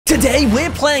Today, we're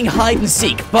playing hide and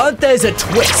seek, but there's a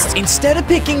twist. Instead of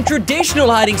picking traditional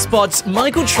hiding spots,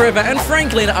 Michael, Trevor, and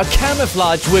Franklin are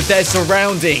camouflaged with their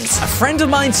surroundings. A friend of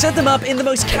mine set them up in the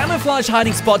most camouflage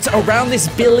hiding spots around this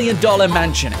billion-dollar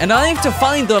mansion, and I have to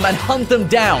find them and hunt them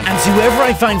down. And whoever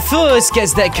I find first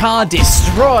gets their car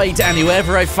destroyed, and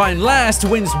whoever I find last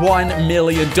wins $1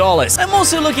 million. I'm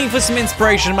also looking for some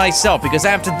inspiration myself, because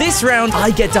after this round,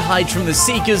 I get to hide from the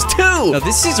Seekers too. Now,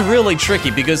 this is really tricky,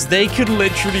 because they could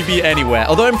literally be anywhere,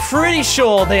 although I'm pretty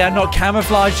sure they are not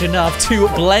camouflaged enough to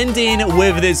blend in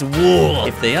with this wall.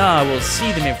 If they are, we'll see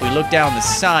them if we look down the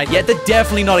side. Yet they're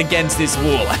definitely not against this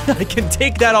wall. I can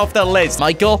take that off the list.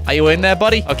 Michael, are you in there,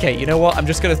 buddy? Okay, you know what? I'm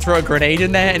just gonna throw a grenade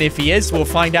in there, and if he is, we'll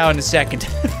find out in a second.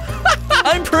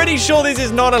 I'm pretty sure this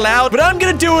is not allowed, but I'm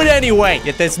gonna do it anyway.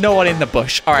 Yet there's no one in the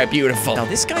bush. All right, beautiful. Now,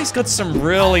 this guy's got some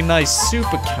really nice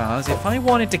supercars. If I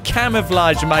wanted to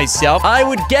camouflage myself, I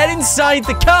would get inside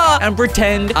the car and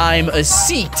pretend I'm a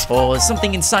seat or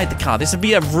something inside the car. This would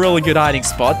be a really good hiding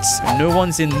spot. No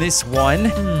one's in this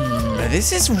one.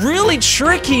 This is really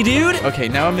tricky, dude. Okay,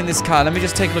 now I'm in this car. Let me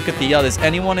just take a look at the others.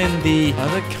 Anyone in the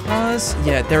other cars?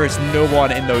 Yeah, there is no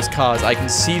one in those cars. I can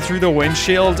see through the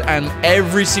windshield, and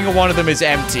every single one of them is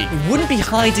empty. It wouldn't be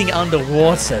hiding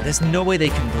underwater. There's no way they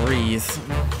can breathe.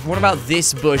 What about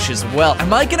this bush as well?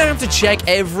 Am I gonna have to check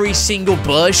every single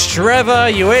bush? Trevor,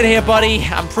 you in here, buddy?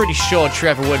 I'm pretty sure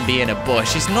Trevor wouldn't be in a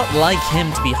bush. It's not like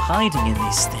him to be hiding in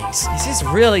these things. This is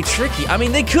really tricky. I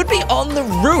mean, they could be on the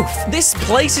roof. This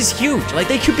place is huge. Like,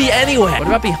 they could be anywhere. What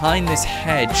about behind this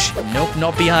hedge? Nope,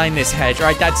 not behind this hedge. All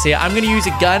right, that's it. I'm gonna use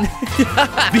a gun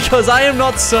because I am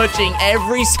not searching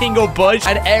every single bush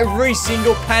and every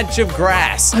single patch of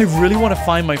grass. I really want to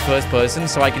find my first person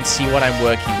so I can see what I'm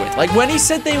working with. Like, when he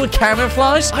said they were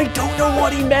camouflaged, I don't know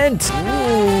what he meant.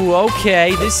 Ooh,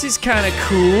 okay. This is kind of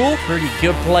cool. Pretty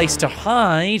good place to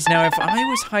hide. Now, if I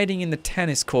was hiding in the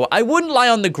tennis court, I wouldn't lie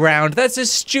on the ground. That's a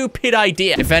stupid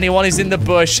idea. If anyone is in the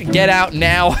bush, get out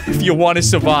now if you want to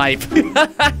survive. All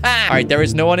right, there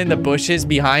is no one in the bushes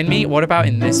behind me. What about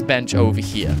in this bench over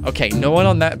here? Okay, no one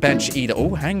on that bench either.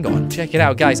 Oh, hang on. Check it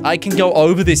out, guys. I can go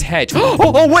over this hedge.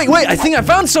 Oh, wait. I think I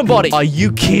found somebody. Are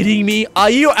you kidding me? Are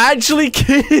you actually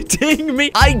kidding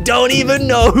me? I don't even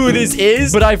know who this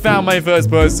is, but I found my first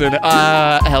person.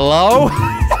 Hello?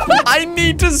 I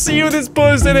need to see who this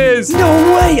person is.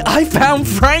 No way. I found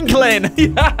Franklin.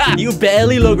 You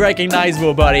barely look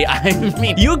recognizable, buddy. I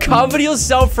mean, you covered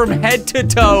yourself from head to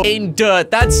toe in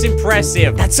dirt. That's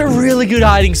impressive. That's a really good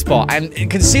hiding spot. And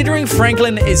considering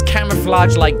Franklin is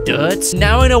camouflaged like dirt,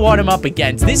 now I know what I'm up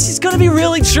against. This is gonna be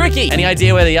really tricky. Any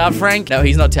idea where they are, Frank? No,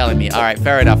 he's not telling me. All right,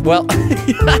 fair enough. Well,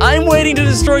 I'm waiting to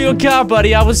destroy your car,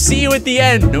 buddy. I will see you at the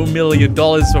end. No $1 million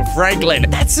for Franklin.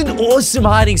 That's an awesome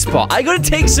hiding spot. I gotta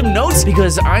take some notes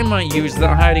because I might use the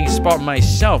hiding spot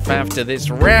myself after this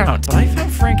round. But I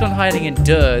found Franklin hiding in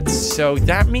dirt, so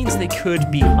that means they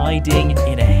could be hiding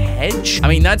in a hedge. I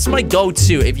mean, that's my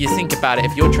go-to if you think about it.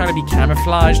 If you're trying to be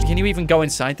camouflaged, can you even go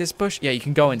inside this bush? Yeah, you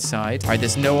can go inside. All right,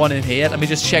 there's no one in here. Let me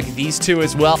just check these two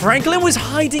as well. Franklin was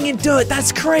hiding in dirt.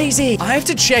 That's crazy. I have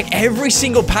to check every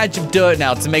single patch of dirt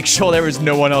now to make sure there is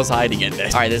no one else hiding in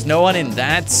this. All right, there's no one in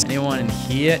that. Anyone in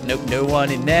here? Nope, no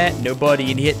one in there.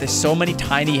 Nobody in here. There's so many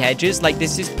tiny hedges. Like,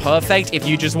 this is perfect if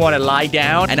you just want to lie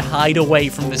down and hide away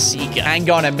from the Seeker. Hang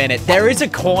on a minute. There is a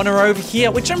corner over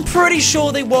here, which I'm pretty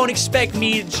sure they won't expect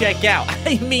me to check out.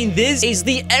 I mean, this is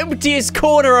the emptiest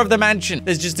corner of the mansion.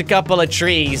 There's just a couple of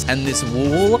trees and this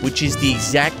wall, which is the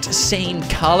exact same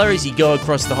color as you go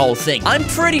across the whole thing. I'm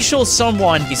pretty sure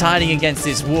someone is hiding against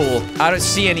this wall. I don't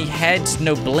see any heads,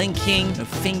 no blinking, no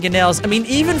fingernails. I mean,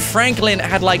 even Franklin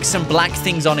had like some black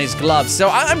things on his gloves. So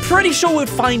I'm pretty sure we'll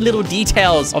find little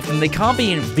details of them. They can't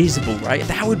be invisible, right?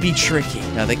 That would be tricky.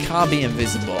 No, they can't be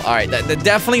invisible. All right, they're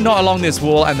definitely not along this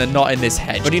wall and they're not in this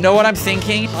hedge. But you know what I'm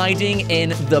thinking? Hiding in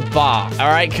the bar. All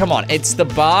right, come on. It's the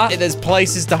bar. There's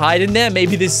places to hide in there.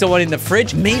 Maybe there's someone in the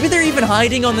fridge. Maybe they're even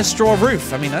hiding on the straw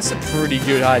roof. I mean, that's a pretty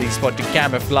good hiding spot to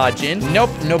camouflage in. Nope,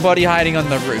 nobody hiding on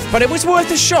the roof. But it was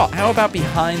worth a shot. How about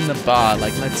behind the bar?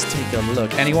 Like, let's take a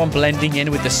look. Anyone blending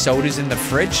in with the sodas in the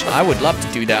fridge? I would love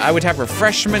to do that. I would have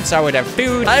refreshments. I would have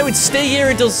food. I would stay here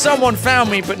until someone found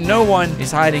me, but no one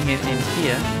is hiding it in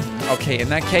here. Okay, in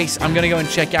that case, I'm gonna go and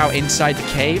check out inside the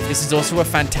cave. This is also a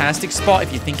fantastic spot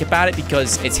if you think about it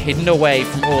because it's hidden away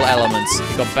from all elements.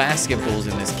 We've got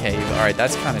basketballs in this cave. All right,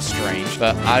 that's kind of strange,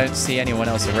 but I don't see anyone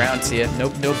else around here.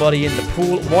 Nope, nobody in the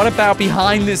pool. What about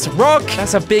behind this rock?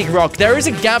 That's a big rock. There is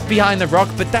a gap behind the rock,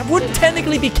 but that wouldn't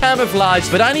technically be camouflaged,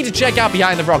 but I need to check out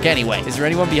behind the rock anyway. Is there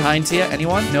anyone behind here?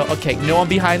 Anyone? No, okay, no one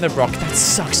behind the rock. That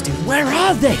sucks, dude. Where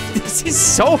are they? This is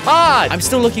so hard. I'm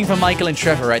still looking for Michael and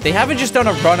Trevor, right? They haven't just done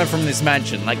a run of from this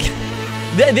mansion. Like,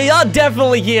 they are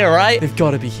definitely here, right? They've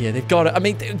got to be here. They've got to. I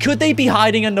mean, could they be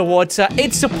hiding underwater?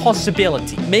 It's a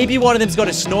possibility. Maybe one of them's got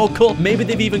a snorkel. Maybe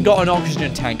they've even got an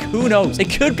oxygen tank. Who knows? It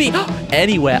could be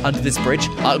anywhere under this bridge.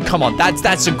 Oh, come on.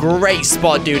 That's a great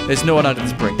spot, dude. There's no one under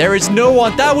this bridge. There is no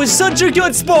one. That was such a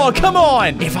good spot. Come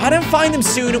on. If I don't find them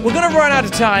soon, we're going to run out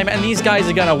of time, and these guys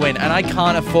are going to win, and I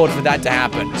can't afford for that to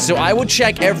happen. So I will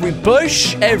check every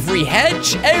bush, every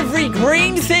hedge, every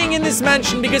green thing in this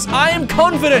mansion, because I am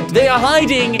confident they are hiding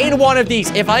in one of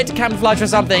these. If I had to camouflage for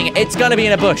something, it's gonna be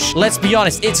in a bush. Let's be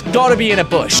honest, it's gotta be in a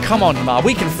bush. Come on, Ma,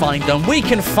 we can find them. We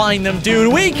can find them,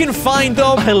 dude. We can find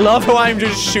them. I love how I'm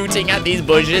just shooting at these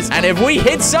bushes, and if we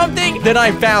hit something, then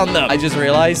I found them. I just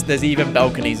realized there's even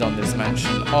balconies on this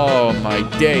mansion. Oh my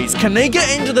days. Can they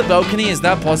get into the balcony? Is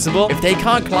that possible? If they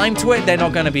can't climb to it, they're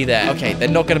not gonna be there. Okay, they're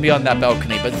not gonna be on that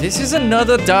balcony, but this is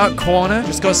another dark corner.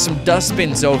 Just got some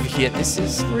dustbins over here. This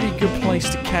is a pretty good place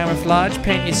to camouflage.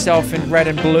 Paint yourself in red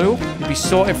and blue. You'll be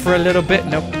sorted for a little bit.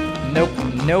 Nope. Nope.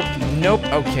 Nope. Nope.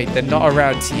 Okay, they're not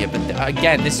around here. But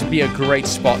again, this would be a great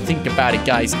spot. Think about it,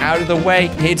 guys. Out of the way,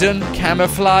 hidden,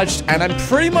 camouflaged, and I'm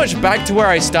pretty much back to where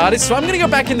I started. So I'm gonna go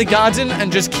back in the garden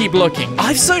and just keep looking.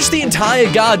 I've searched the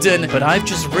entire garden, but I've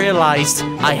just realized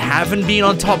I haven't been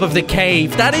on top of the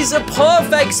cave. That is a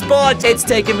perfect spot. It's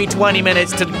taken me 20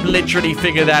 minutes to literally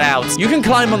figure that out. You can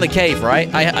climb on the cave,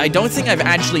 right? I don't think I've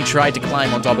actually tried to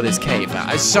climb on top of this cave.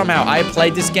 Somehow, I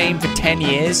played this game for 10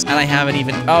 years, and I haven't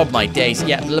even... Oh, my days.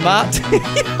 Yeah, Lamar.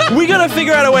 We gotta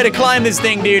figure out a way to climb this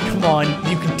thing, dude. Come on,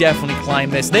 you can definitely climb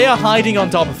this. They are hiding on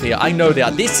top of here. I know they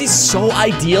are. This is so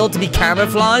ideal to be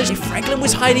camouflaged. If Franklin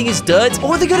was hiding his dirt,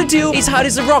 all they're gonna do is hide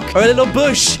as a rock or a little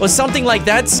bush or something like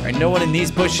that. All right, no one in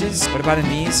these bushes. What about in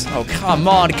these? Oh, come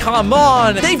on, come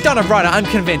on. They've done a runner. I'm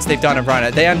convinced they've done a runner.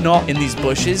 They are not in these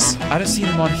bushes. I don't see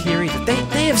them on here either.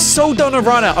 They have so done a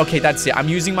runner. Okay, that's it. I'm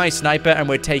using my sniper and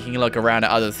we're taking a look around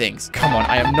at other things. Come on,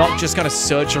 I am not just gonna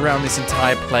search around this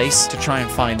entire place to try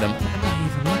and find them. What am I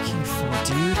even looking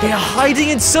for, dude? They are hiding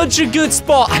in such a good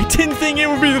spot. I didn't think it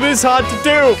would be this hard to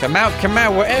do. Come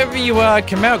out, wherever you are.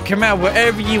 Come out,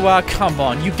 wherever you are. Come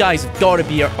on, you guys have got to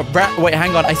be a rat. Wait,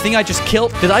 hang on. I think I just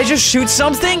killed. Did I just shoot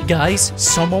something? Guys,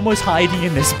 someone was hiding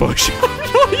in this bush.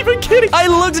 I'm not even kidding. I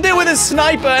looked at it with a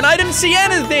sniper and I didn't see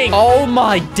anything. Oh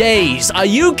my days. Are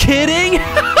you kidding?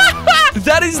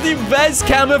 That is the best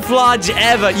camouflage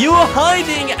ever. You are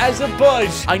hiding as a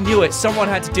bush. I knew it. Someone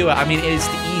had to do it. I mean, it is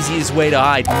the easiest way to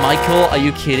hide. Michael, are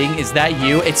you kidding? Is that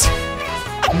you? It's...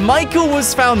 Michael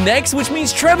was found next, which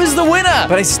means Trevor's the winner.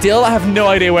 But I still have no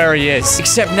idea where he is.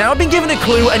 Except now I've been given a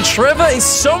clue, and Trevor is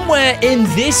somewhere in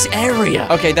this area.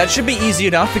 Okay, that should be easy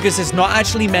enough because there's not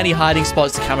actually many hiding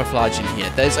spots to camouflage in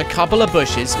here. There's a couple of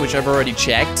bushes, which I've already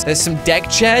checked. There's some deck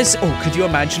chairs. Oh, could you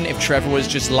imagine if Trevor was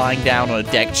just lying down on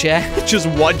a deck chair, just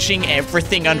watching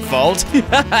everything unfold?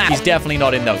 He's definitely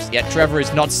not in those. Yeah, Trevor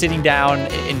is not sitting down,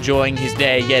 enjoying his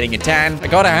day, getting a tan. I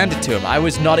gotta hand it to him. I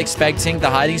was not expecting the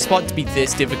hiding spot to be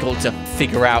this difficult to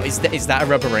figure out. Is that a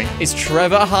rubber ring? Is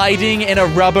Trevor hiding in a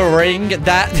rubber ring?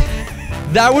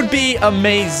 That would be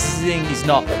amazing. He's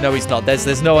not. No, he's not.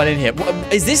 There's no one in here.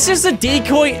 Is this just a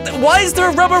decoy? Why is there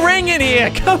a rubber ring in here?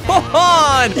 Come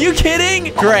on. You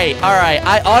kidding? Great. All right.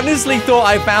 I honestly thought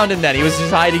I found him then. He was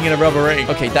just hiding in a rubber ring.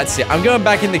 Okay, that's it. I'm going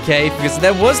back in the cave because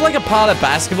there was like a pile of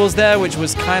basketballs there, which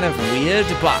was kind of weird,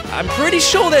 but I'm pretty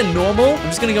sure they're normal. I'm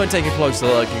just going to go and take a closer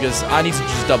look because I need to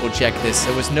just double check this.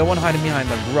 There was no one hiding behind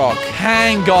the rock.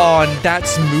 Hang on.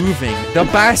 That's moving. The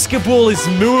basketball is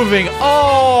moving.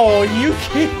 Oh,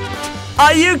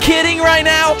 are you kidding right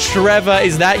now? Trevor,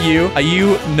 is that you? Are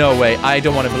you? No way. I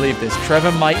don't want to believe this.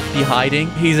 Trevor might be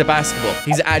hiding. He's a basketball.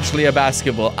 He's actually a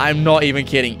basketball. I'm not even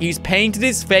kidding. He's painted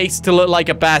his face to look like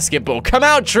a basketball. Come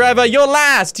out, Trevor. You're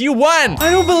last. You won.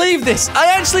 I don't believe this. I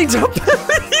actually don't believe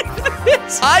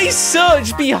this. I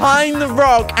searched behind the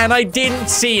rock and I didn't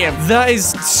see him. That is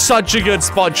such a good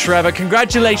spot, Trevor.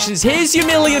 Congratulations. Here's your $1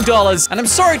 million. And I'm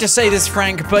sorry to say this,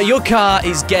 Frank, but your car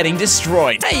is getting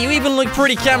destroyed. Hey, you even look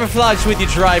pretty camouflaged with your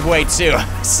driveway too.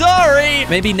 Sorry.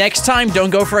 Maybe next time don't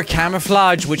go for a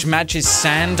camouflage which matches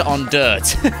sand on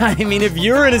dirt. I mean, if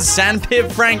you're in a sand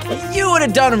pit, Frank, you would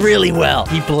have done really well.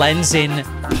 He blends in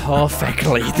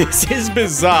perfectly. This is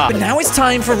bizarre. But now it's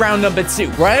time for round number 2,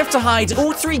 where I have to hide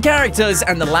all 3 characters lose,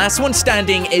 and the last one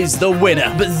standing is the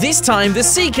winner. But this time, the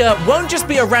Seeker won't just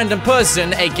be a random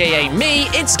person, aka me.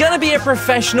 It's gonna be a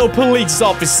professional police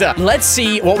officer. Let's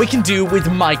see what we can do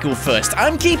with Michael first.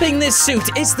 I'm keeping this suit.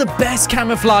 It's the best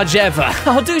camouflage ever.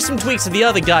 I'll do some tweaks to the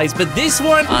other guys, but this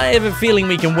one, I have a feeling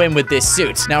we can win with this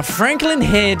suit. Now, Franklin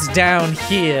hid down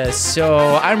here,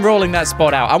 so I'm rolling that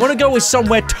spot out. I want to go with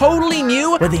somewhere totally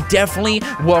new where they definitely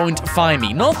won't find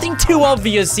me. Nothing too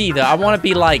obvious either. I want to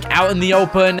be like out in the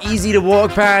open, easy to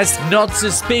walk past, not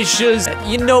suspicious.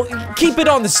 You know, keep it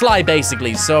on the slide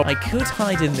basically. So I could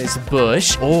hide in this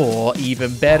bush, or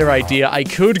even better idea, I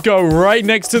could go right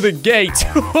next to the gate.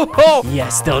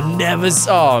 Yes, they'll never...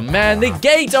 Oh man, the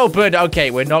gate opened.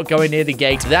 Okay, we're not going near the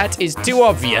gate. That is too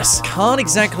obvious. Can't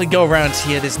exactly go around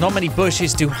here. There's not many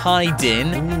bushes to hide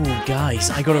in. Ooh, guys,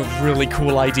 I got a really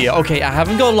cool idea. Okay, I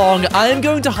haven't got long. I am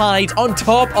going to hide on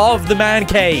top of the man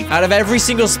cave. Out of every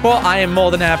single spot, I am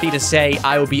more than happy to say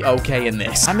I will be okay in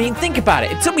this. I mean, think about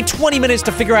it. It took me 20 minutes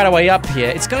to figure out a way up here.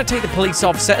 It's gonna take the police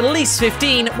officer at least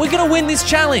 15. We're gonna win this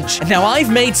challenge. Now,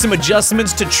 I've made some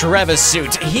adjustments to Trevor's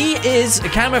suit. He is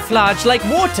camouflaged like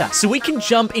water, so we can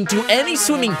jump into any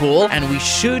swimming pool, and we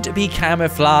should be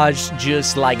camouflaged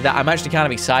just like that. I'm actually kind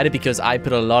of excited because I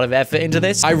put a lot of effort into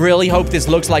this. I really hope this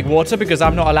looks like water because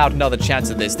I'm not allowed another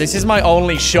chance at this. This is my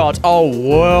only shot. Oh,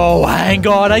 whoa, hang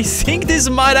on. I think this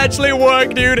might actually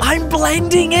work, dude. I'm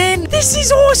blending in. This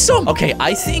is awesome. Okay,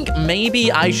 I think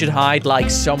maybe I should hide like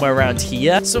somewhere around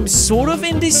here. So I'm sort of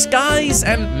in disguise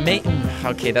and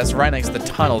okay, that's right next to the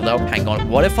tunnel though. Hang on.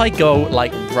 What if I go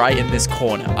like right in this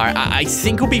corner? I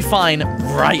think we'll be fine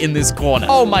right in this corner.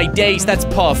 Oh my days, that's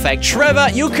perfect. Trevor,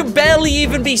 you can barely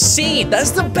even be seen.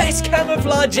 That's the best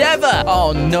camouflage ever.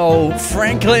 Oh no,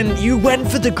 Franklin, you went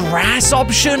for the grass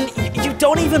option. You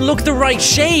don't even look the right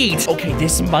shade. Okay,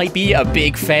 this might be a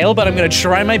big fail, but I'm gonna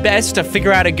try my best to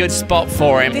figure out a good spot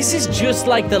for him. This is just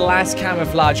like the last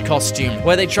camouflage costume,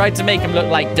 where they tried to make him look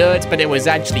like dirt, but it was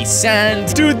actually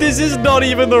sand. Dude, this is not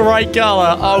even the right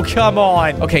color. Oh, come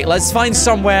on. Okay, let's find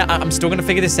somewhere. I'm still gonna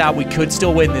figure this out. We could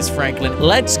still win this, Franklin.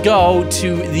 Let's go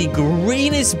to the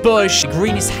greenest bush,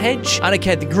 greenest hedge. I don't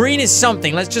care. The greenest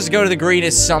something. Let's just go to the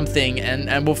greenest something,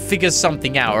 and we'll figure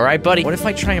something out, all right, buddy? What if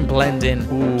I try and blend in?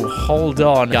 Ooh, hold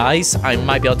on, guys. I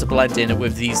might be able to blend in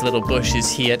with these little bushes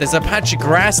here. There's a patch of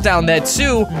grass down there,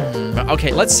 too.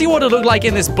 Okay, let's see what it looked like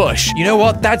in this bush. You know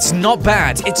what? That's not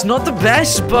bad. It's not the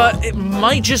best, but it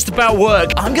might just about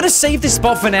work. I'm gonna save this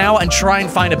spot for now and try and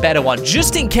find a better one,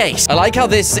 just in case. I like how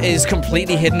this is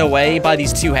completely hidden away by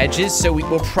these two hedges, so we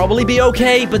will probably be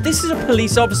okay, but this is a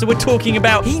police officer we're talking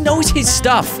about. He knows his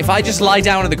stuff. If I just lie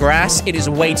down in the grass, it is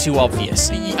way too obvious.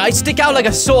 I stick out like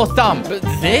a sore thumb, but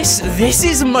this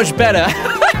is much better.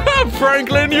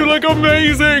 Franklin, you look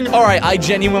amazing. All right, I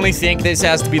genuinely think this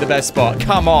has to be the best spot.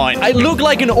 Come on. I look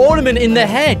like an ornament in the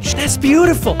hedge. That's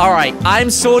beautiful. All right, I'm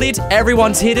sorted.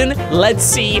 Everyone's hidden. Let's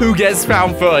see who gets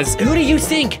found first. Who do you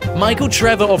think? Michael,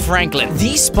 Trevor, or Franklin?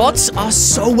 These spots are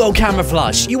so well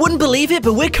camouflaged. You wouldn't believe it,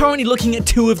 but we're currently looking at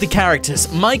two of the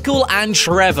characters, Michael and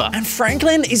Trevor. And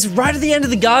Franklin is right at the end of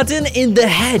the garden in the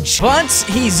hedge. But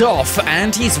he's off,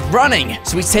 and he's running.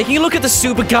 So he's taking a look at the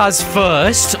supercars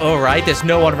first. All right, there's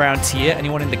no one around here.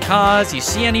 Anyone in the cars? You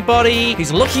see anybody?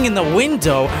 He's looking in the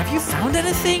window. Have you found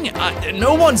anything?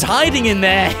 No one's hiding in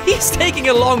there. He's taking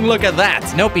a long look at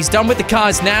that. Nope, he's done with the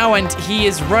cars now, and he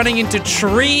is running into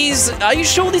trees. Are you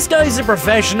sure this guy's a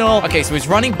professional? Okay, so he's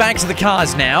running back to the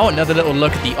cars now. Another little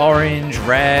look at the orange,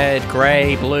 red,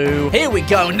 gray, blue. Here we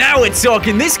go. Now we're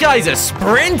talking. This guy's a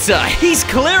sprinter. He's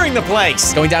clearing the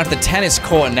place. Going down to the tennis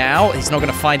court now. He's not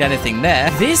going to find anything there.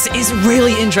 This is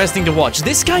really interesting to watch.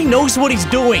 This guy knows what he's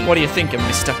doing. What are you thinking,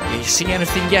 mister? You see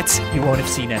anything yet? You won't have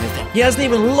seen anything. He hasn't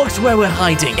even looked where we're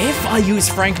hiding. If I use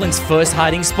Franklin's first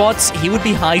hiding spots, he would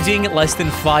be hiding less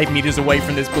than 5 meters away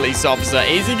from this police officer.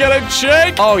 Is he gonna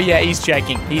check? Oh, yeah, he's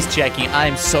checking. He's checking.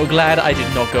 I'm so glad I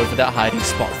did not go for that hiding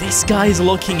spot. This guy's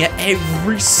looking at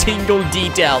every single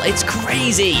detail. It's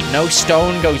crazy. No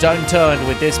stone goes unturned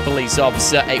with this police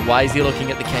officer. Hey, why is he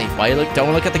looking at the cave?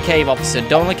 Don't look at the cave, officer.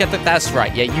 Don't look at the... That's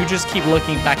right. Yeah, you just keep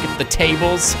looking back at the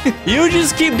tables. You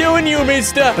just keep doing you,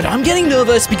 mister. But I'm getting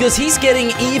nervous because he's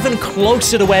getting even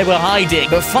closer to where we're hiding.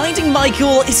 But finding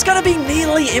Michael is gonna be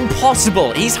nearly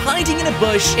impossible. He's hiding in a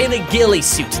bush in a ghillie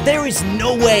suit. There is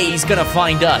no way he's gonna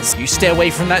find us. You stay away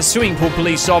from that swimming pool,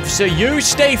 police officer. You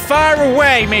stay far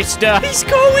away, mister. He's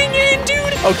going in,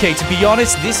 dude. Okay, to be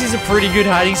honest, this is a pretty good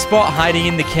hiding spot. Hiding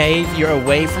in the cave, you're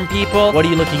away from people. What are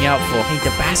you looking out for? Hey,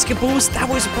 the basketballs? That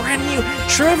was brand new.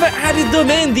 Trevor added them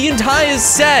in, the entire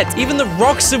set. Even the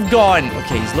rocks have gone.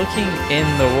 Okay, he's looking in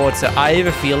the water. I have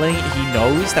a feeling he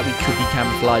knows that we could be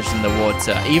camouflaged in the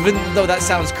water. Even though that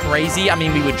sounds crazy, I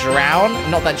mean, we would drown.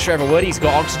 Not that Trevor would. He's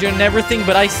got oxygen and everything,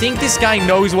 but I think this guy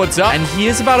knows what's up, and he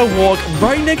is about to walk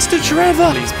right next to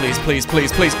Trevor. Please, please, please,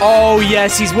 please, please. Oh,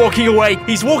 yes, he's walking away.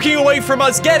 He's walking away from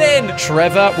us. Get in.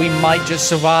 Trevor, we might just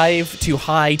survive to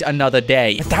hide another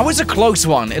day. That was a close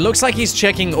one. It looks like he's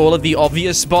checking all of the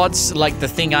obvious spots, like the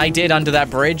thing I did under that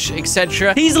bridge,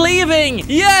 etc. He's leaving.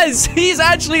 Yes, he's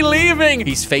actually leaving.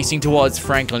 He's facing towards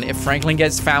Franklin. If Franklin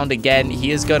gets found again,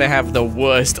 he is going to have the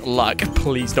worst luck.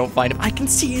 Please don't find him. I can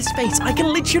see his face. I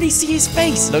can literally see his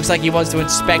face. Looks like he wants to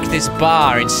inspect this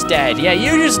bar instead. Yeah,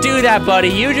 you just do that, buddy.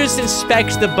 You just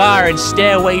inspect the bar and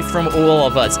stay away from all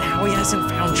of us. How he hasn't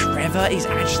found Trevor is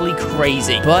actually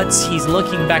crazy. But he's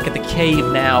looking back at the cave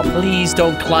now. Please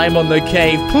don't climb on the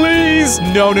cave. Please.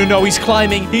 No, no, no. He's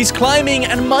climbing. He's climbing.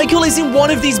 And Michael is in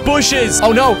one of these bushes.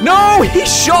 Oh, no. No, he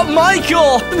shot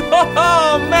Michael.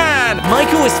 Oh, man.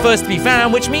 Michael is first to be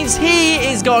found, which means he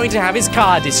is going to have his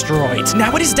car destroyed.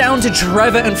 Now it is down to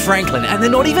Trevor and Franklin, and they're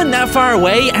not even that far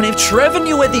away. And if Trevor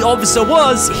knew where the officer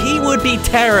was, he would be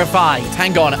terrified.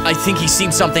 Hang on. I think he's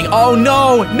seen something. Oh,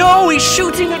 no. No, he's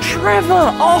shooting at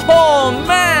Trevor. Oh,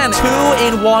 man.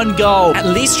 2 in 1 go. At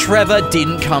least Trevor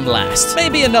didn't come last.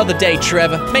 Maybe another day,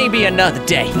 Trevor. Maybe another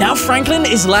day. Now Franklin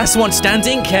is last one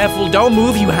standing. Careful, don't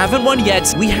move. You haven't won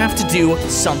yet. We have to do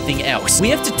something else. We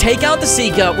have to take out the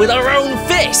Seeker with our own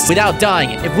fist without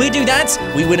dying. If we do that,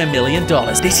 we win $1 million.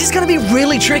 This is gonna be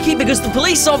really tricky because the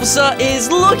police officer is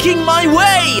looking my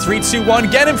way. 3, 2, 1,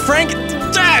 get him, Frank.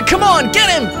 Da, come on, get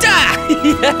him. Da.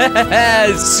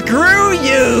 Yes. Screw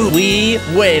you. We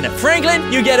win.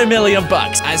 Franklin, you get $1 million.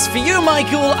 As for you,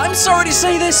 Michael, I'm sorry to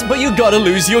say this, but you gotta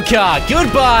lose your car.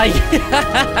 Goodbye.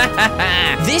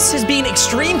 This has been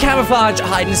Extreme Camouflage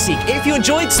Hide and Seek. If you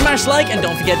enjoyed, smash like and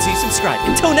don't forget to subscribe.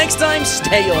 Until next time,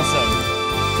 stay awesome.